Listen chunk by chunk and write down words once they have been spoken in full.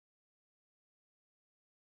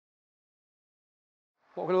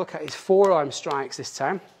what we're going to look at is forearm strikes this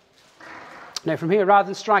time. Now from here, rather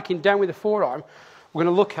than striking down with the forearm, we're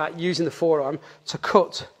going to look at using the forearm to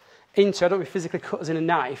cut into, I don't mean physically cut as in a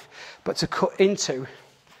knife, but to cut into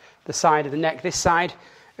the side of the neck, this side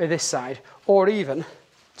or this side, or even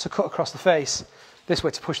to cut across the face, this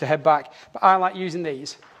way to push the head back. But I like using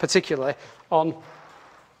these, particularly on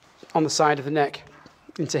the side of the neck,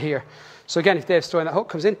 into here. So again, if Dave's throwing that hook,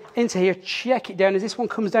 comes in, into here, check it down. As this one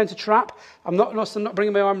comes down to trap, I'm not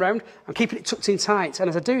bringing my arm round, I'm keeping it tucked in tight. And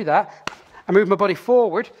as I do that, I move my body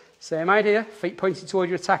forward, same idea, feet pointing toward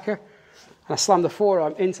your attacker, and I slam the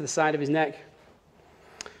forearm into the side of his neck.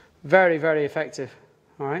 Very, very effective,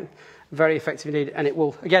 all right? Very effective indeed, and it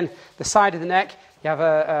will, again, the side of the neck, you have,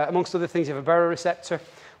 amongst other things, you have a baroreceptor.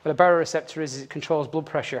 What a baroreceptor is it controls blood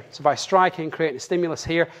pressure. So by striking, creating a stimulus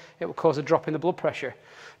here, it will cause a drop in the blood pressure.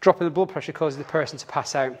 Drop in the blood pressure causes the person to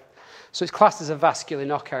pass out. So it's classed as a vascular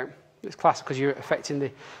knockout. It's classed because you're affecting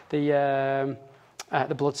the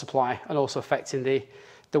blood supply and also affecting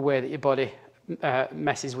the way that your body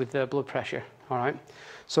messes with the blood pressure. All right.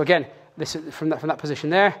 So again, this from that position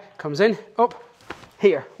there comes in, up,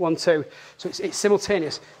 here, 1, 2. So it's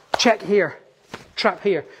simultaneous. Check here, trap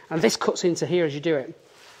here, and this cuts into here as you do it.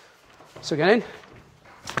 So get in,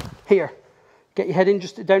 here, get your head in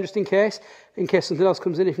down just in case something else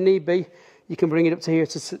comes in. If need be, you can bring it up to here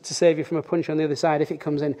to save you from a punch on the other side if it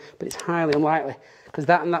comes in, but it's highly unlikely because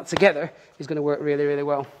that and that together is going to work really, really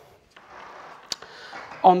well.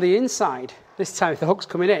 On the inside, this time if the hook's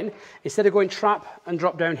coming in, instead of going trap and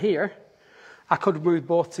drop down here, I could move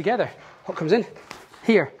both together. Hook comes in,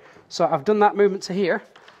 here. So I've done that movement to here,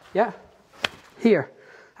 yeah, here.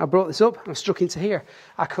 I brought this up, I'm struck into here.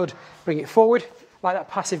 I could bring it forward like that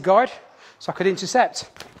passive guard, so I could intercept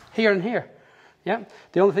here and here. Yeah.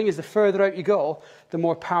 The only thing is the further out you go, the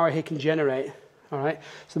more power he can generate. All right.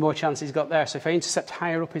 So the more chance he's got there. So if I intercept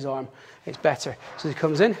higher up his arm, it's better. So he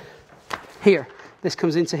comes in here. This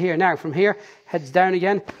comes into here. Now from here, heads down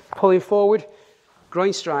again, pulling forward,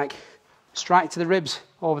 groin strike, strike to the ribs,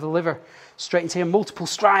 over the liver, straight into here. Multiple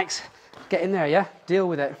strikes. Get in there. Yeah. Deal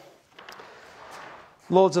with it.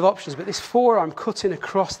 Loads of options, but this forearm cutting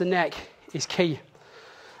across the neck is key.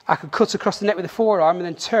 I could cut across the neck with the forearm and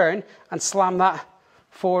then turn and slam that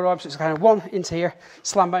forearm. So it's kind of one into here,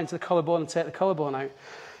 slam back into the collarbone and take the collarbone out.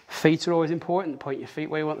 Feet are always important. Point your feet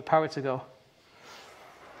where you want the power to go.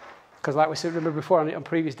 Because like we said, remember before on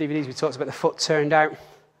previous DVDs, we talked about the foot turned out.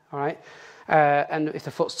 All right. And if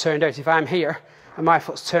the foot's turned out, if I'm here and my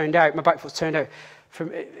foot's turned out, my back foot's turned out,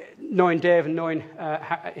 from knowing Dave and knowing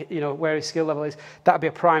where his skill level is, that would be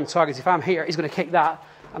a prime target. If I'm here, he's going to kick that,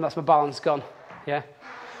 and that's my balance gone. Yeah.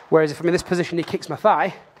 Whereas if I'm in this position, he kicks my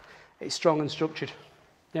thigh, it's strong and structured.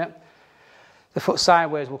 Yeah. The foot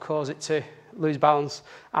sideways will cause it to lose balance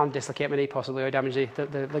and dislocate my knee possibly or damage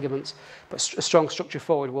the ligaments. But a strong structure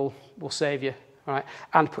forward will save you, all right,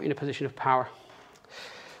 and put you in a position of power.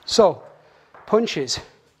 So, punches,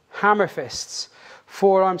 hammer fists,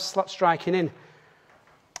 forearm slap striking in.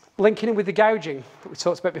 Linking in with the gouging that we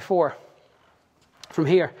talked about before. From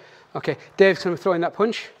here, okay, Dave's going to be throwing that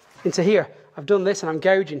punch into here. I've done this and I'm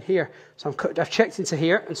gouging here. So I've checked into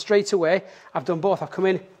here and straight away I've done both. I've come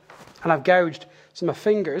in and I've gouged. So my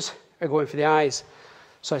fingers are going for the eyes.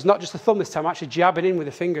 So it's not just the thumb this time, I'm actually jabbing in with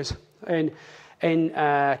the fingers. In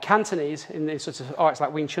Cantonese, in sorts of arts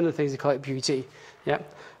like Wing Chun and things, they call it beauty. Yeah,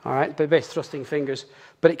 all right, but basically thrusting fingers.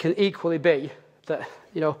 But it can equally be that,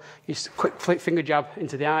 you just quick finger jab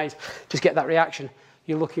into the eyes, just get that reaction.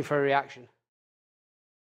 You're looking for a reaction.